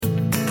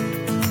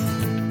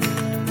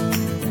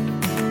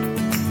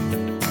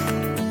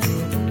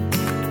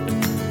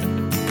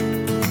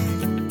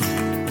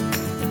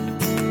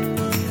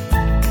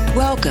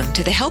Welcome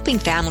to the Helping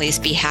Families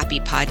Be Happy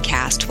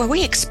podcast, where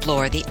we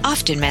explore the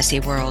often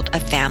messy world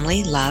of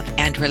family, love,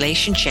 and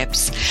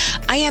relationships.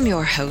 I am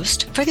your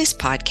host for this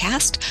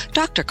podcast,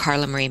 Dr.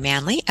 Carla Marie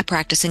Manley, a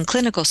practicing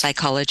clinical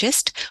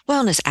psychologist,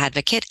 wellness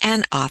advocate,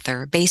 and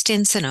author based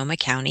in Sonoma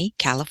County,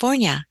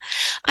 California.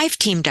 I've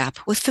teamed up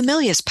with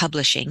Familius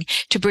Publishing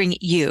to bring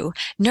you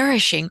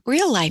nourishing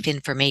real-life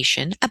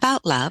information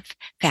about love,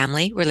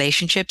 family,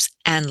 relationships,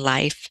 and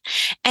life.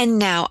 And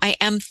now I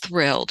am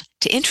thrilled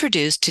to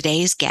introduce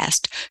today's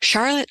guest,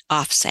 Charlotte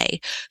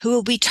Offsay, who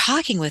will be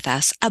talking with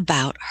us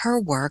about her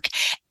work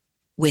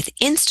with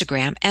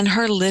Instagram and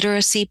her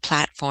literacy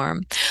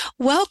platform.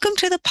 Welcome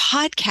to the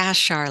podcast,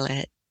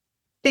 Charlotte.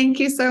 Thank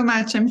you so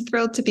much. I'm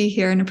thrilled to be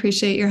here and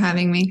appreciate your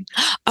having me.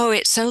 Oh,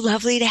 it's so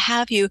lovely to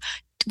have you.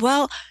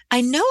 Well,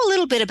 I know a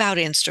little bit about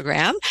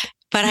Instagram,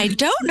 but I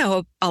don't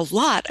know a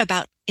lot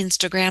about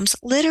Instagram's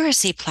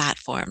literacy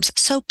platforms.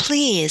 So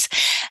please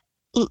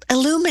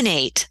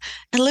illuminate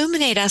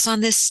us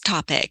on this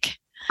topic.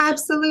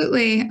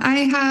 Absolutely.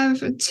 I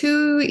have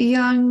two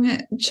young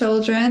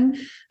children,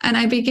 and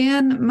I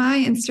began my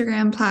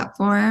Instagram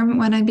platform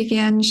when I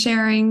began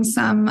sharing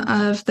some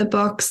of the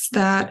books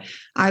that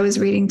I was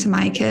reading to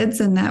my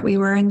kids and that we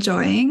were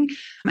enjoying.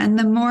 And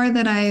the more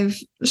that I've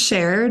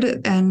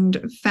shared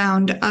and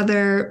found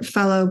other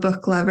fellow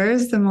book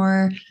lovers, the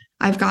more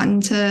I've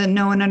gotten to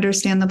know and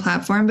understand the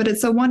platform. But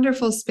it's a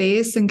wonderful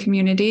space and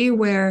community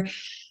where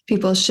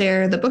people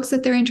share the books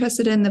that they're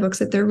interested in, the books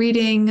that they're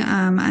reading,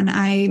 and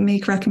I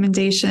make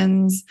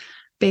recommendations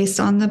based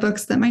on the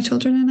books that my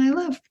children and I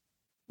love.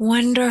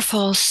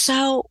 Wonderful.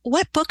 So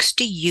what books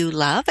do you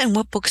love and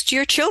what books do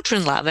your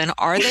children love? And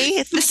are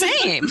they the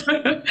same?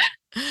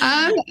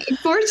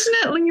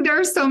 Fortunately, there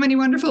are so many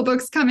wonderful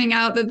books coming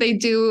out that they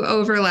do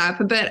overlap.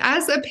 But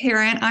as a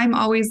parent, I'm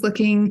always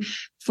looking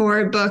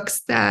for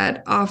books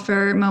that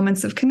offer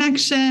moments of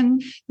connection,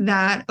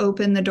 that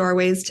open the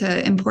doorways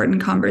to important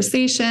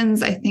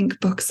conversations. I think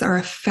books are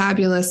a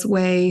fabulous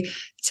way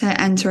to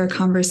enter a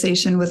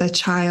conversation with a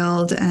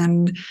child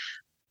and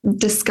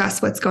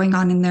discuss what's going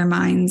on in their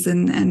minds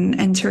and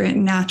enter it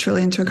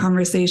naturally into a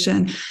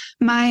conversation.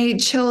 My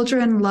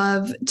children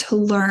love to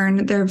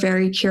learn. They're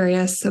very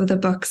curious. So the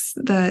books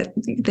that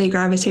they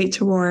gravitate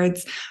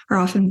towards are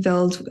often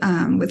filled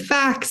with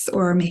facts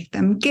or make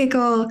them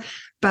giggle.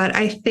 But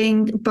I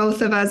think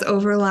both of us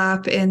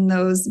overlap in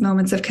those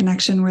moments of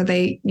connection where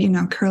they,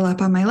 curl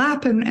up on my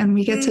lap and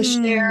we get to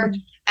share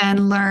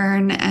and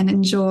learn and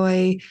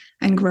enjoy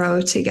and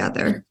grow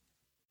together.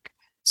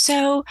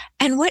 So,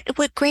 and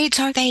what grades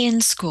are they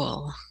in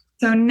school?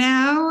 So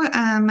now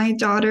my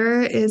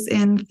daughter is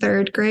in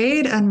third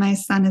grade and my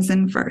son is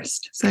in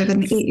first. So I have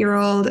an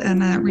 8-year-old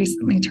and a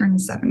recently turned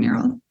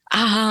 7-year-old.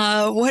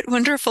 What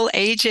wonderful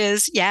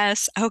ages.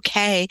 Yes.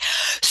 Okay.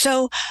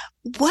 So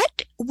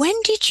when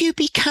did you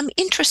become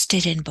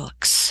interested in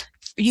books,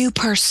 you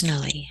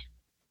personally?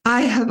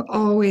 I have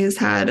always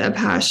had a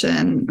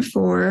passion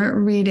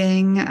for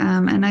reading,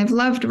 and I've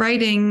loved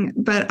writing,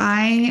 but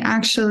I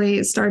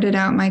actually started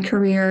out my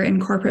career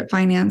in corporate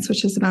finance,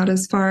 which is about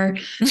as far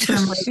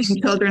from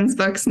writing children's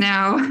books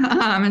now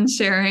and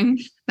sharing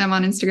them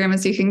on Instagram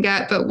as you can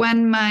get. But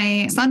when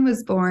my son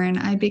was born,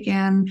 I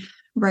began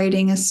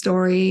writing a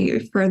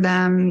story for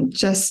them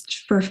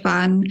just for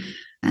fun.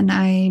 And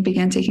I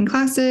began taking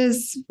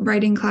classes,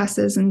 writing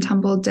classes, and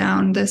tumbled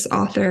down this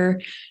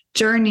author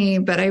journey.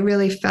 But I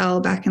really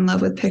fell back in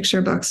love with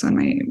picture books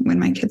when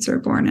my kids were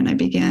born, and I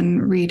began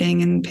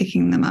reading and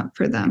picking them up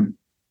for them.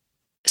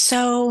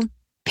 So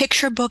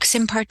picture books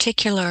in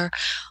particular,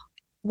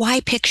 why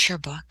picture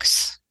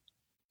books?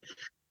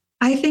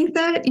 I think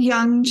that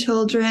young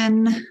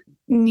children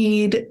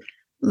need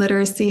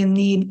literacy and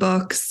need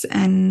books,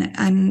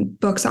 and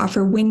books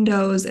offer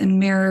windows and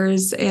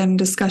mirrors and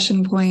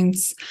discussion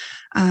points.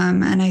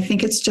 And I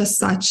think it's just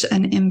such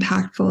an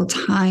impactful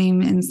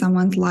time in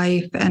someone's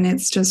life. And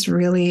it's just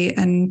really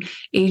an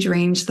age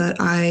range that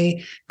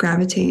I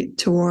gravitate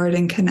toward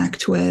and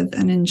connect with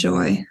and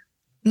enjoy.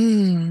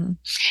 And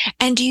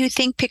do you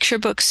think picture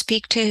books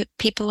speak to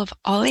people of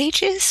all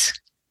ages?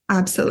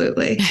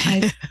 Absolutely.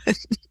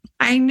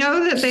 I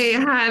know that they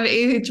have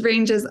age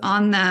ranges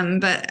on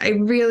them, but I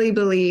really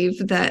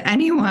believe that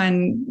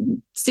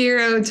anyone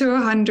 0 to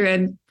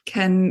 100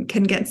 can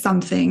get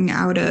something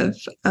out of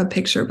a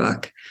picture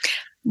book.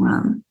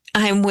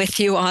 I'm with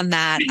you on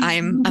that.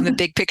 I'm a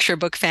big picture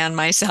book fan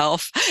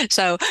myself.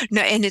 So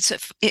no, and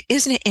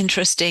isn't it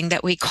interesting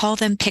that we call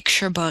them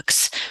picture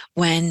books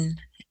when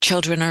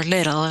children are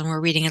little and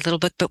we're reading a little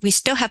book, but we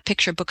still have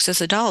picture books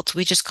as adults.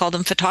 We just call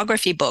them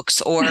photography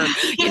books or,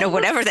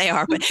 whatever they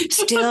are, but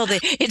still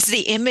it's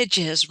the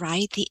images,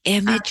 right? The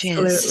images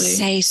Absolutely.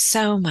 say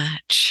so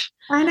much.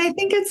 And I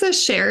think it's a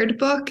shared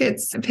book.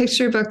 It's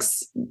picture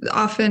books.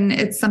 Often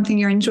it's something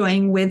you're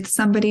enjoying with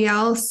somebody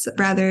else.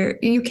 Rather,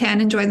 you can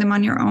enjoy them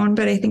on your own,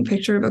 but I think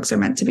picture books are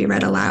meant to be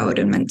read aloud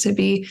and meant to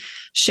be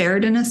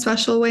shared in a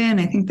special way. And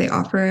I think they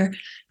offer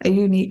a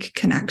unique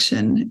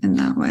connection in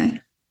that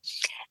way.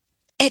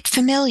 At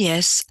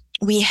Familius,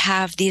 we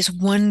have these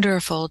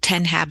wonderful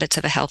 10 habits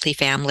of a healthy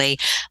family: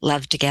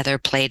 love together,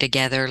 play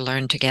together,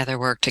 learn together,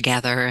 work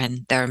together,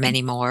 and there are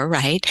many more,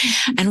 right?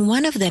 And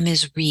one of them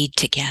is read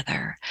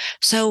together.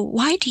 So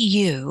why do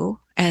you,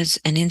 as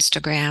an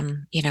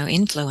Instagram,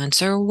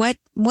 influencer,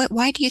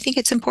 why do you think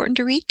it's important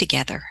to read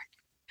together?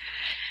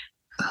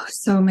 Oh,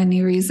 so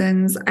many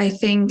reasons. I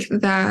think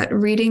that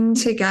reading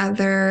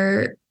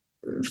together,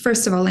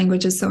 first of all,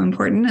 language is so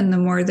important. And the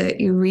more that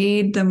you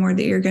read, the more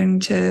that you're going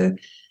to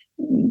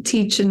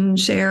teach and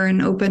share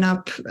and open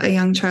up a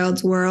young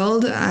child's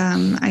world.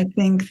 I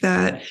think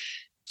that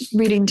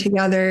reading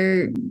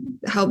together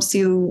helps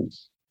you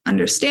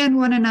understand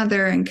one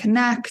another and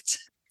connect.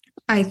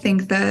 I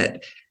think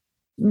that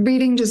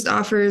reading just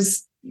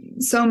offers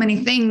so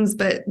many things,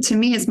 but to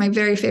me, it's my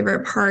very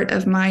favorite part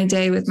of my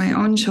day with my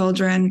own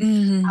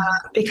children,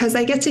 because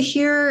I get to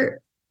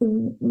hear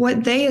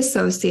what they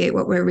associate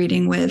what we're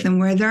reading with and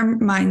where their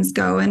minds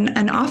go.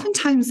 And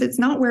oftentimes it's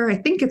not where I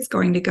think it's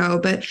going to go,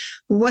 but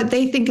what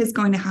they think is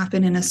going to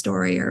happen in a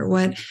story, or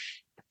what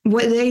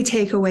they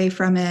take away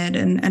from it,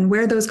 and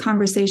where those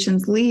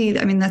conversations lead.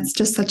 I mean, that's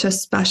just such a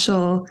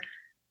special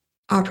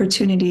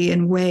opportunity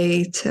and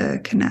way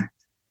to connect.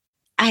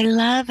 I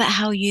love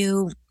how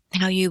you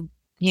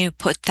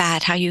put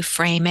that, how you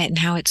frame it, and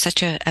how it's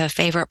such a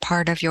favorite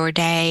part of your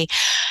day.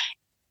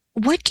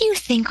 What do you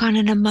think on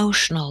an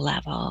emotional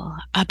level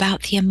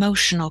about the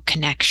emotional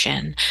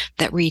connection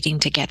that reading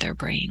together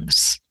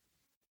brings?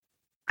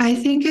 I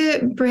think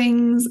it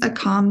brings a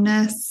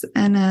calmness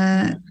and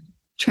a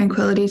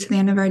tranquility to the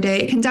end of our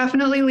day. It can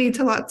definitely lead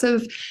to lots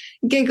of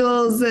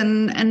giggles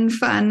and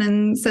fun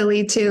and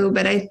silly too.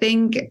 But I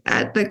think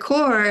at the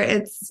core,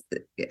 it's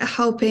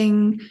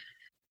helping.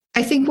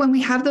 I think when we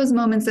have those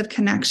moments of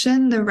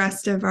connection, it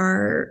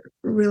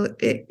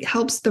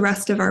helps the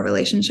rest of our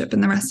relationship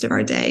and the rest of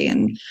our day.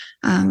 And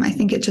I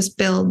think it just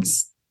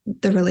builds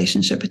the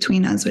relationship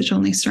between us, which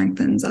only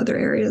strengthens other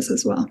areas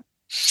as well.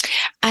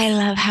 I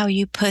love how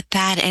you put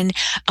that. And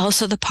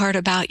also the part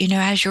about,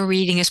 as you're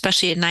reading,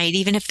 especially at night,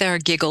 even if there are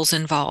giggles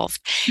involved,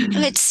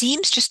 it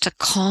seems just to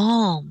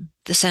calm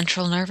the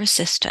central nervous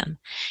system.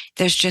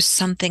 There's just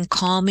something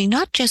calming,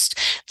 not just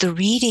the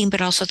reading, but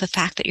also the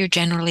fact that you're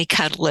generally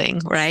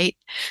cuddling, right?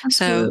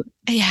 Absolutely.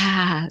 So,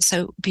 yeah,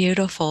 so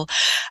beautiful.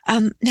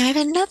 Now I have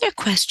another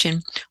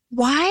question.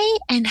 Why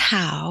and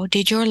how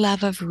did your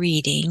love of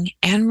reading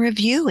and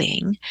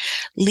reviewing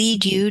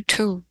lead you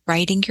to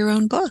writing your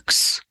own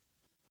books?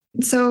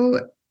 So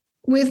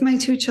with my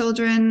two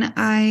children,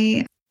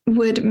 I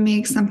would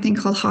make something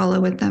called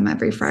challah with them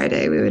every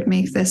Friday. We would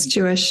make this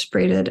Jewish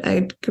braided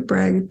egg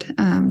bread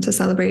to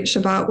celebrate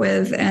Shabbat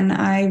with. And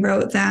I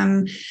wrote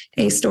them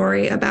a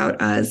story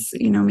about us,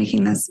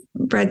 making this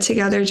bread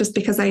together, just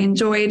because I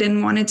enjoyed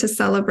and wanted to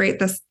celebrate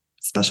this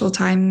special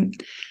time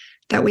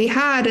that we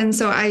had. And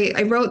so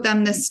I wrote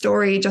them this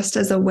story just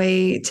as a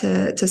way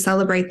to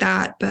celebrate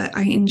that. But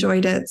I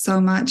enjoyed it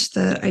so much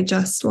that I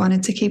just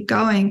wanted to keep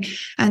going.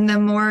 And the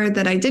more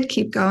that I did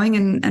keep going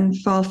and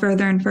fall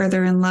further and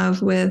further in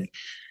love with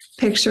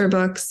picture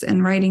books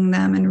and writing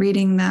them and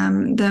reading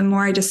them, the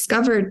more I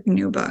discovered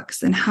new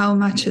books and how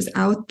much is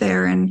out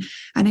there. And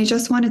I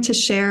just wanted to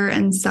share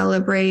and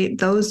celebrate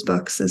those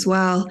books as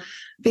well,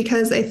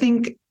 because I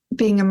think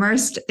being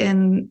immersed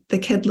in the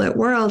kidlit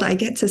world, I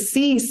get to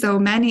see so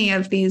many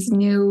of these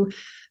new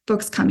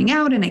books coming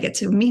out, and I get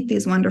to meet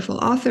these wonderful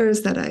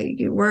authors that I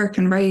work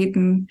and write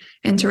and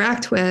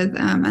interact with.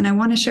 And I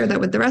want to share that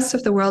with the rest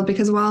of the world,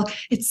 because while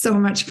it's so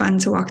much fun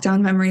to walk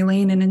down memory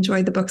lane and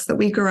enjoy the books that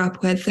we grew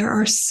up with, there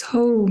are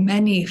so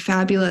many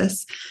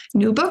fabulous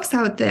new books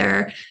out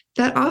there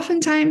that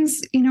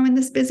oftentimes, in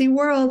this busy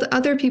world,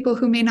 other people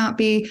who may not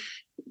be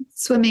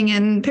swimming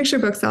in picture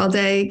books all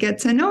day get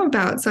to know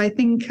about. So I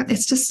think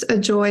it's just a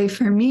joy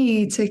for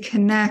me to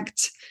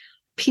connect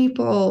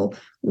people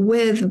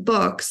with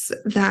books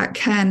that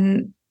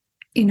can,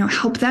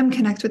 help them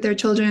connect with their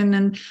children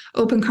and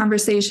open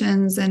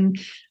conversations and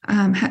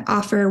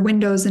offer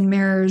windows and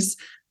mirrors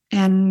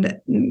and,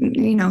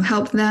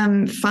 help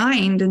them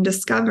find and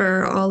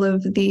discover all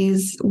of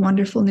these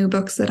wonderful new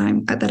books that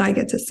I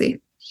get to see.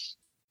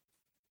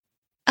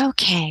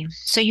 Okay.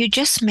 So you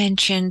just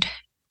mentioned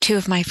two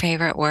of my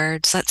favorite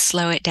words. Let's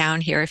slow it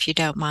down here if you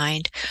don't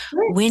mind.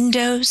 Sure.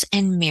 Windows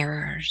and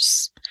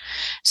mirrors.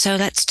 So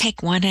let's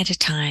take one at a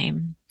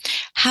time.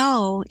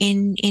 How,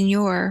 in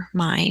your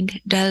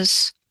mind,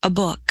 does a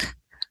book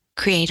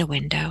create a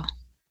window?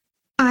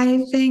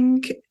 I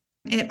think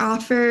it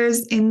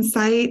offers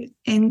insight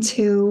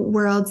into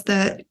worlds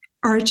that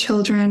our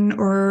children,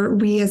 or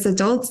we as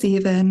adults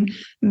even,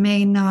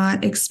 may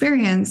not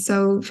experience.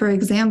 So, for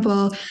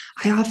example,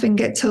 I often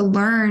get to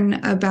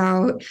learn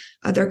about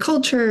other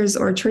cultures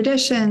or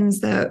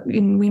traditions that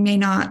we may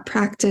not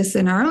practice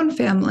in our own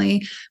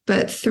family,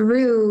 but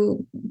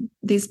through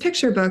these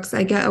picture books,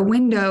 I get a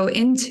window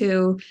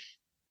into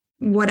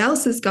what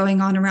else is going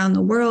on around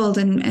the world,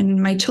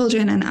 and my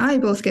children and I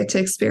both get to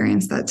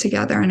experience that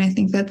together. And I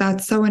think that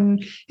that's so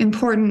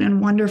important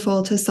and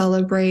wonderful to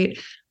celebrate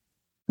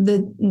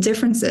the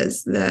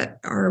differences that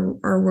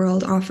our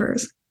world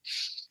offers.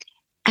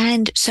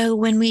 And so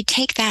when we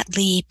take that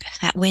leap,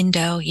 that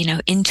window,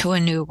 into a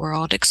new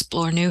world,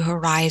 explore new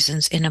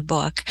horizons in a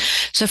book.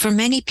 So for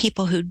many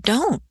people who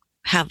don't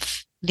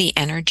have the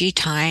energy,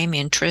 time,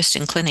 interest,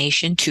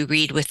 inclination to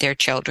read with their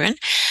children,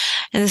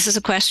 and this is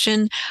a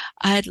question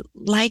I'd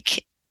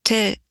like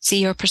to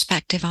see your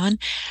perspective on.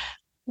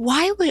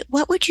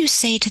 What would you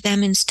say to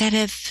them instead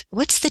of,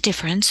 what's the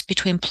difference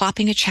between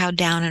plopping a child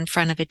down in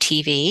front of a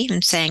TV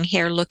and saying,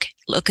 here, look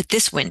at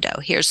this window.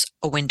 Here's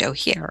a window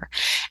here,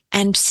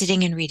 and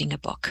sitting and reading a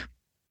book?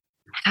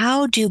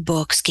 How do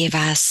books give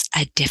us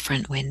a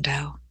different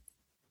window?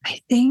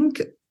 I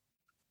think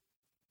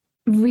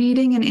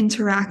reading and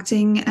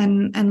interacting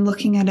and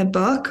looking at a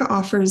book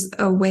offers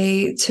a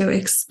way to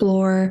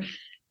explore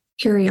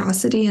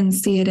curiosity and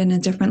see it in a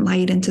different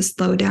light, and to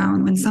slow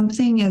down. When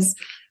something is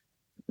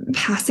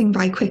passing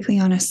by quickly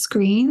on a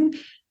screen,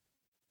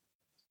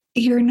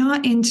 you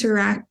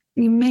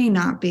may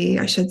not be,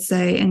 I should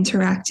say,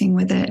 interacting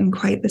with it in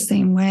quite the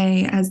same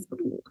way. As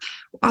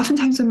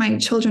oftentimes when my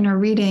children are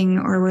reading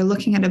or we're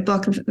looking at a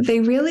book, they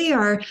really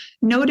are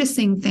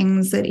noticing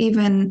things that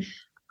even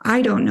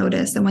I don't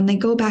notice. And when they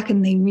go back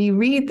and they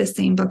reread the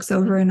same books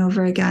over and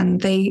over again,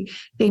 they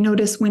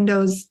notice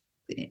windows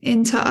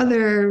into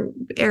other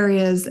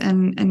areas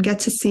and get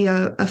to see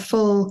a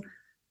full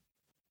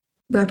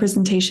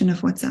representation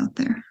of what's out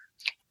there.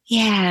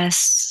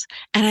 Yes.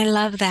 And I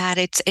love that.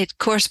 It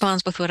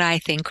corresponds with what I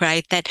think,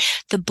 right? That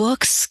the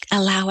books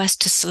allow us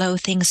to slow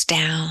things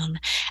down.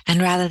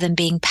 And rather than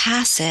being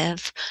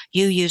passive,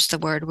 you use the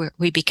word,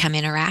 we become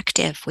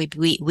interactive.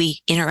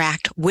 We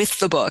interact with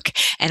the book.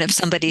 And if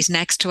somebody's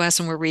next to us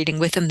and we're reading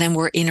with them, then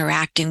we're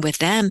interacting with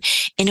them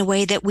in a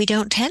way that we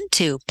don't tend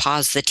to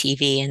pause the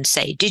TV and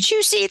say, did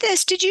you see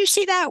this? Did you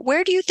see that?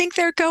 Where do you think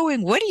they're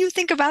going? What do you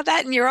think about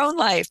that in your own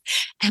life?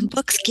 And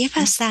books give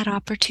us that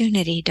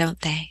opportunity,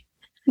 don't they?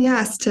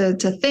 Yes, to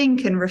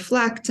think and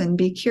reflect and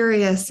be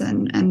curious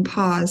and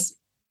pause.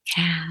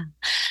 Yeah.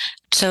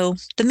 So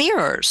the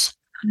mirrors,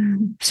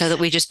 so that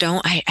we just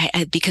don't,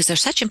 because they're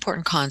such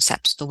important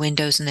concepts, the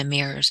windows and the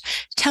mirrors.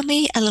 Tell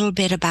me a little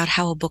bit about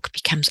how a book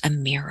becomes a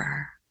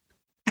mirror.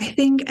 I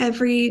think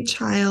every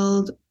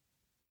child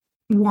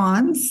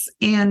wants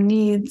and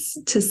needs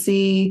to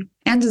see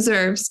and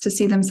deserves to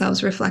see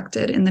themselves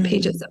reflected in the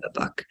pages of a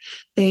book.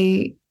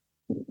 They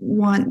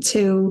want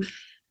to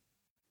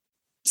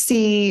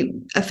see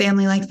a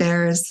family like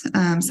theirs,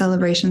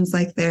 celebrations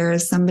like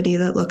theirs, somebody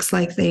that looks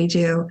like they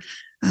do,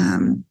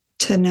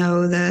 to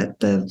know that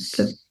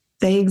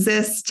they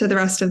exist to the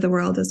rest of the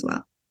world as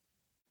well.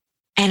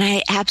 And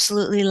I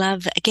absolutely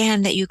love,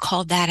 again, that you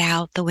called that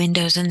out, the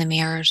windows and the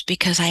mirrors,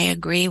 because I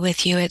agree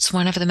with you. It's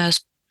one of the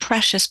most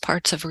precious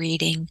parts of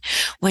reading,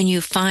 when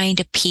you find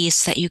a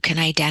piece that you can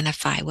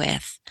identify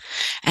with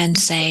and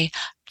say,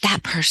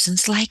 that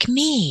person's like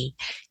me.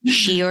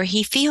 She or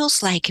he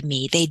feels like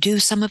me. They do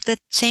some of the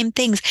same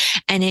things.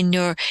 And in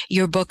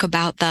your book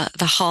about the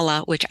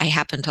challah, which I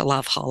happen to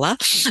love challah,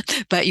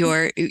 but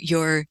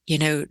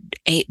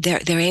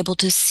they're able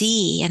to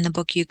see in the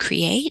book you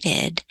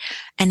created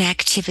an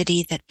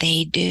activity that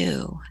they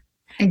do.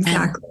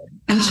 Exactly.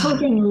 And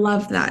children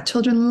love that.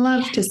 Children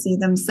love to see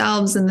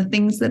themselves and the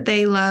things that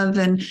they love.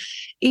 And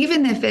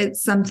even if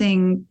it's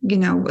something,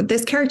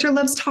 this character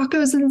loves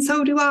tacos and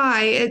so do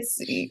I,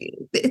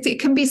 it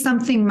can be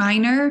something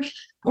minor,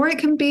 or it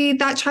can be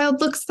that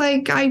child looks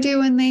like I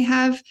do and they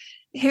have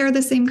hair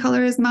the same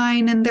color as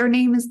mine and their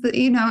name is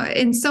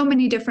in so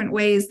many different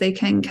ways they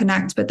can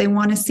connect, but they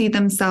want to see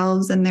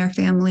themselves and their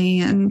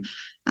family and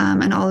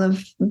all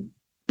of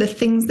the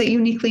things that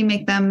uniquely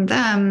make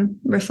them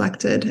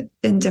reflected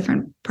in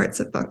different parts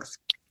of books.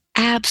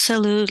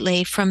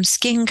 Absolutely. From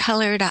skin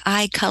color to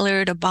eye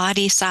color to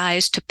body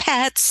size to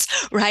pets,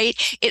 right?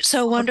 It's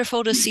so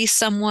wonderful to see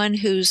someone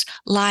whose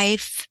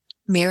life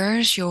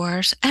mirrors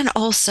yours, and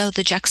also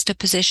the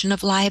juxtaposition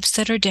of lives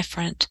that are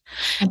different.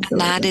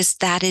 That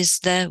is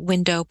the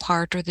window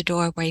part, or the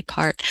doorway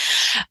part.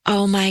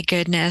 Oh my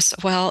goodness.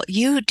 Well,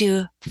 you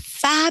do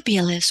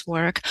fabulous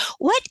work.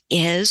 What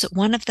is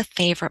one of the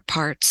favorite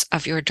parts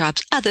of your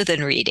jobs other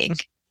than reading?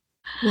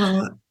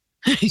 Well,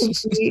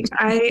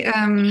 I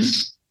am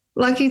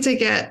lucky to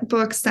get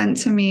books sent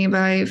to me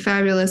by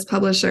fabulous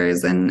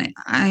publishers, and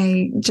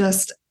I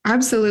just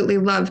absolutely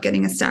love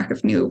getting a stack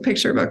of new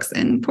picture books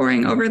and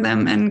poring over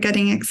them and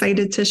getting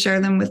excited to share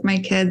them with my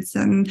kids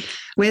and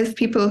with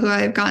people who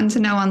I've gotten to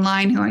know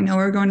online who I know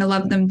are going to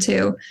love them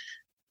too.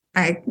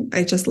 I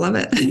just love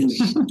it.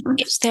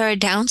 Is there a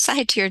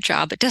downside to your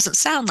job? It doesn't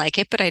sound like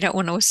it, but I don't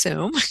want to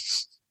assume.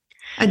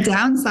 A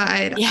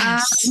downside?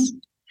 Yes.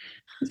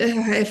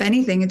 If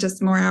anything, it's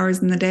just more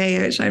hours in the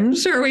day, which I'm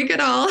sure we could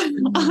all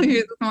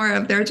use more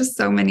of. There are just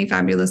so many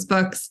fabulous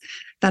books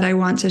that I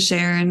want to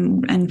share,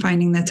 and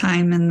finding the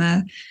time and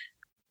the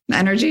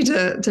energy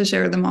to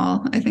share them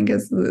all, I think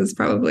is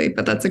probably,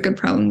 but that's a good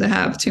problem to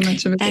have. Too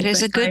much of it. That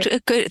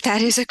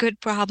is a good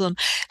problem.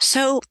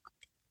 So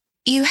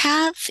you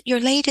have your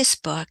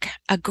latest book,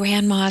 A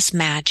Grandma's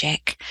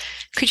Magic.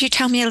 Could you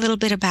tell me a little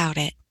bit about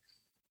it?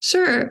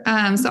 Sure.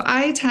 So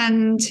I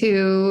tend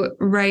to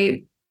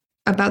write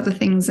about the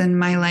things in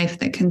my life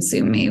that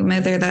consume me,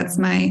 whether that's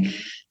my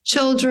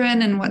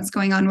children and what's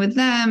going on with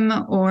them,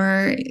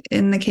 or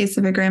in the case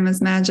of A Grandma's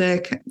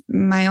Magic,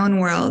 my own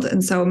world.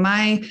 And so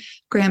my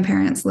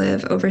grandparents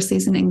live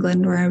overseas in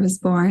England, where I was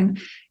born,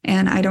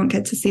 and I don't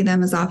get to see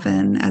them as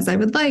often as I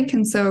would like.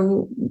 And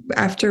so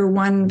after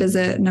one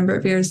visit a number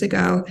of years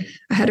ago,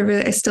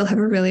 I still have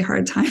a really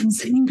hard time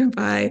saying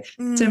goodbye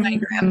to my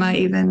grandma,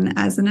 even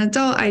as an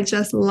adult. I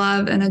just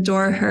love and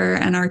adore her,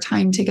 and our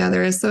time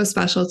together is so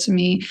special to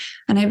me.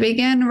 And I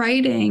began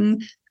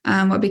writing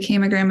what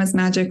became A Grandma's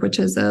Magic, which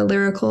is a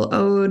lyrical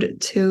ode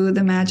to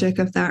the magic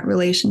of that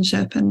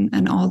relationship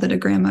and all that a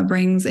grandma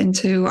brings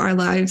into our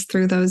lives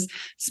through those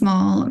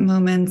small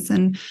moments.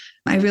 And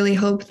I really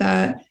hope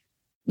that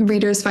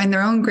readers find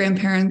their own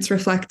grandparents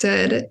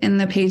reflected in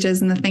the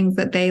pages and the things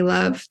that they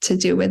love to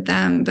do with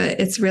them. But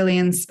it's really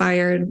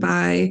inspired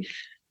by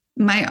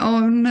my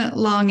own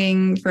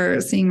longing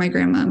for seeing my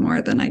grandma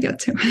more than I get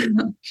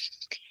to.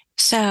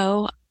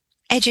 So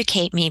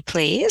educate me,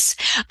 please.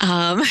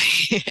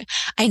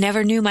 I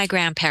never knew my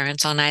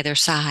grandparents on either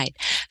side.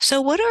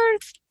 So what are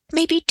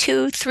maybe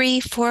 2,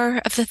 3,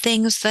 4 of the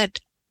things that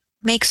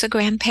makes a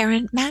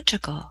grandparent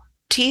magical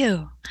to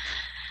you?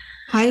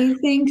 I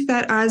think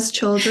that as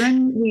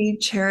children, we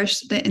cherish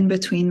the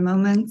in-between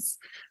moments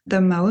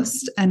the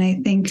most. And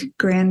I think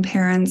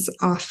grandparents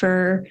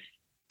offer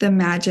the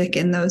magic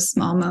in those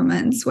small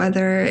moments,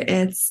 whether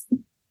it's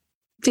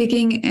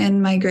digging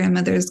in my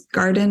grandmother's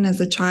garden as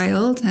a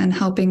child and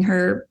helping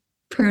her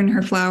prune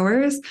her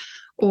flowers,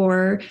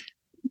 or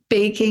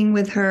baking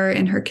with her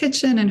in her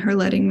kitchen and her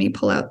letting me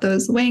pull out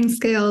those weighing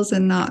scales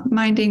and not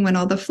minding when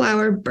all the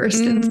flour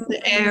burst into the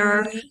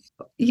air,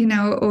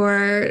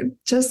 or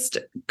just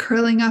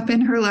curling up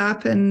in her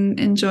lap and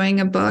enjoying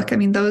a book. I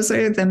mean, those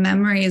are the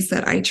memories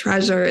that I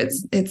treasure.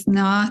 It's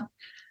not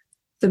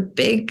the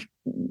big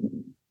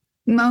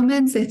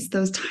moments, it's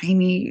those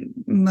tiny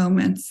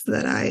moments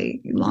that I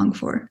long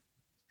for.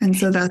 And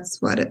so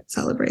that's what it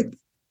celebrates.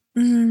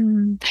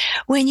 When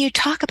you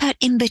talk about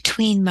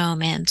in-between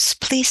moments,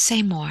 please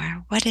say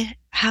more.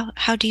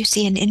 How do you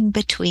see an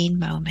in-between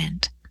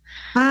moment?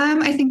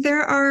 I think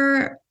there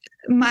are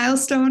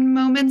milestone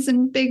moments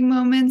and big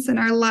moments in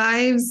our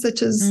lives,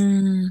 such as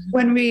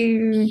when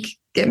we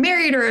get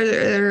married,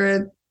 or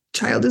a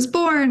child is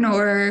born,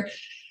 or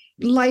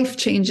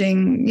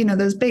life-changing,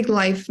 those big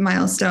life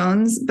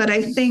milestones. But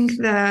I think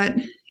that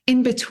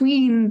in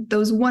between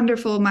those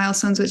wonderful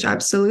milestones, which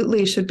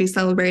absolutely should be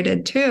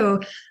celebrated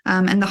too,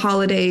 and the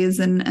holidays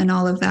and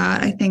all of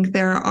that, I think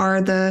there are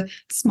the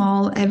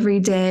small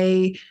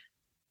everyday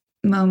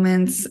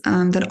moments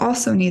that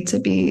also need to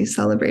be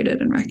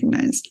celebrated and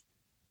recognized.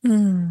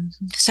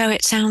 So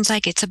it sounds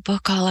like it's a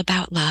book all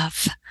about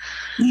love.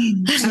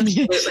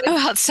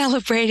 About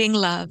celebrating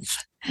love.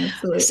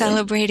 Absolutely.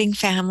 Celebrating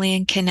family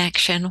and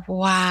connection.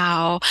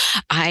 Wow.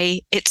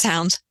 It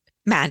sounds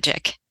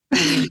magic.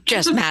 I mean,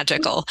 just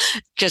magical.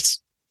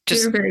 Just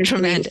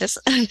tremendous.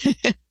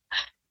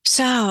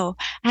 So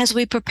as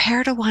we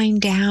prepare to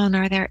wind down,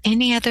 are there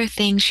any other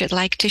things you'd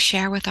like to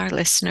share with our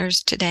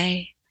listeners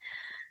today?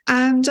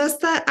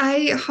 Just that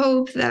I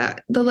hope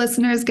that the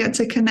listeners get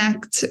to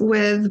connect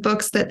with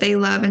books that they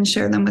love and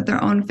share them with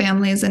their own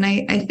families. And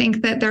I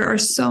think that there are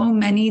so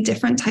many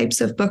different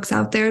types of books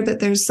out there that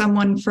there's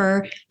something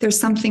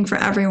for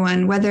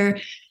everyone, whether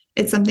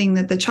it's something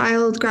that the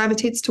child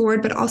gravitates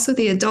toward, but also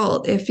the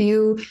adult. If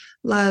you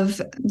love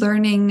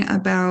learning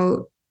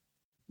about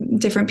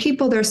different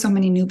people, there's so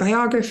many new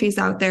biographies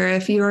out there.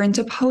 If you are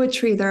into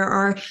poetry, there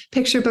are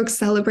picture books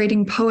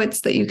celebrating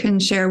poets that you can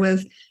share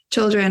with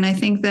children. I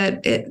think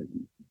that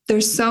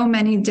there's so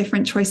many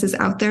different choices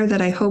out there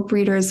that I hope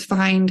readers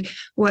find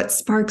what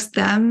sparks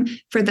them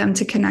for them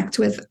to connect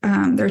with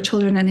their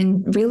children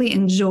and really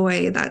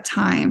enjoy that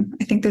time.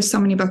 I think there's so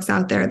many books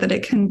out there that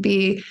it can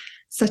be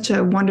such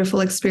a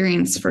wonderful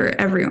experience for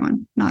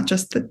everyone, not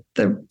just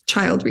the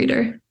child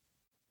reader.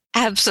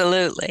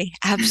 Absolutely.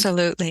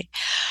 Absolutely.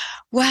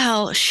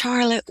 Well,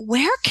 Charlotte,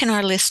 where can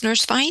our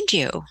listeners find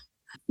you?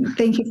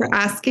 Thank you for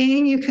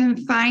asking. You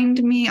can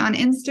find me on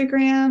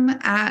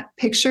Instagram at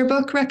Picture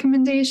Book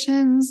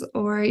Recommendations,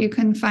 or you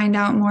can find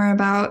out more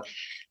about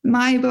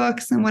my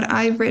books and what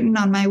I've written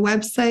on my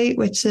website,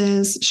 which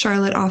is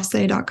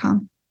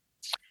charlotteoffsay.com.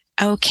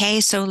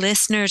 Okay, so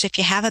listeners, if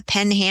you have a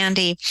pen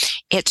handy,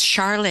 it's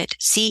Charlotte,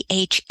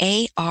 Charlotte,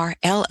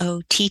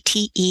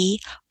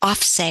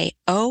 Offsay,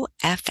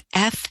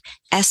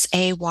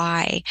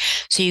 Offsay.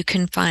 So you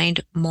can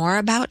find more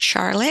about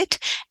Charlotte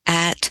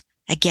at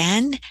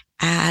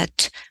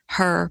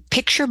her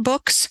Picture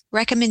Books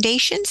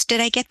Recommendations.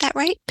 Did I get that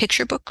right?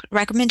 Picture Book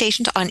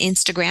Recommendations on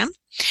Instagram.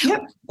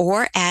 Yep.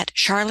 Or at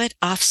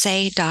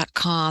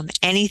charlotteoffsay.com.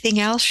 Anything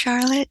else,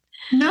 Charlotte?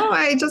 No,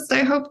 I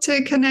hope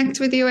to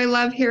connect with you. I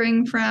love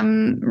hearing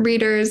from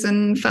readers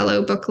and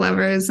fellow book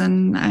lovers,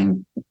 and I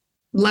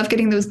love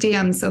getting those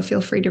DMs. So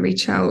feel free to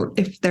reach out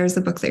if there's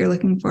a book that you're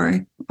looking for.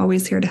 I'm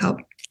always here to help.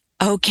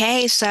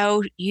 Okay,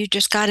 so you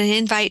just got an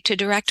invite to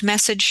direct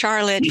message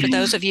Charlotte for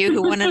those of you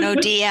who want to know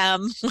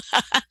DM.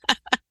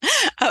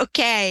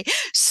 Okay,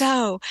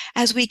 so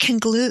as we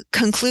conclude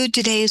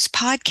today's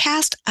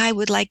podcast, I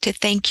would like to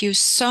thank you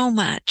so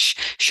much,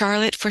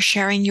 Charlotte, for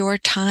sharing your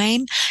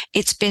time.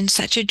 It's been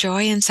such a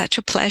joy and such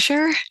a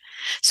pleasure.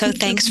 So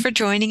thanks for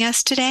joining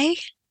us today.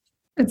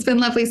 It's been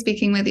lovely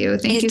speaking with you.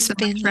 Thank you so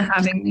much for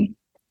having me.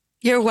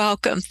 You're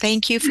welcome.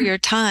 Thank you for your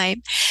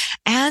time.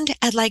 And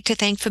I'd like to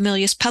thank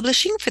Familius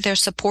Publishing for their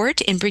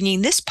support in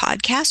bringing this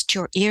podcast to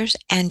your ears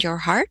and your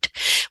heart.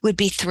 Would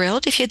be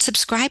thrilled if you'd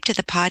subscribe to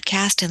the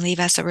podcast and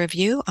leave us a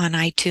review on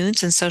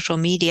iTunes and social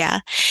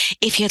media.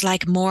 If you'd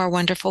like more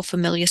wonderful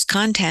Familius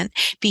content,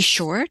 be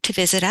sure to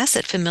visit us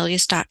at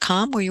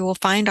familius.com, where you will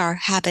find our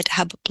Habit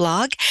Hub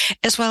blog,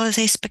 as well as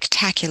a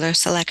spectacular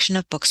selection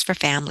of books for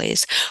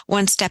families.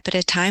 One step at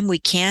a time, we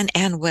can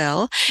and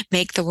will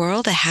make the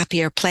world a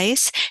happier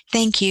place.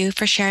 Thank you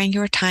for sharing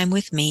your time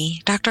with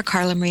me, Dr.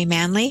 Carla Marie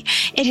Manley.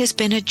 It has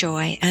been a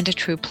joy and a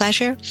true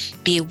pleasure.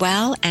 Be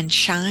well and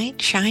shine,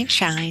 shine,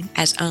 shine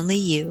as only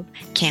you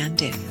can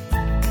do.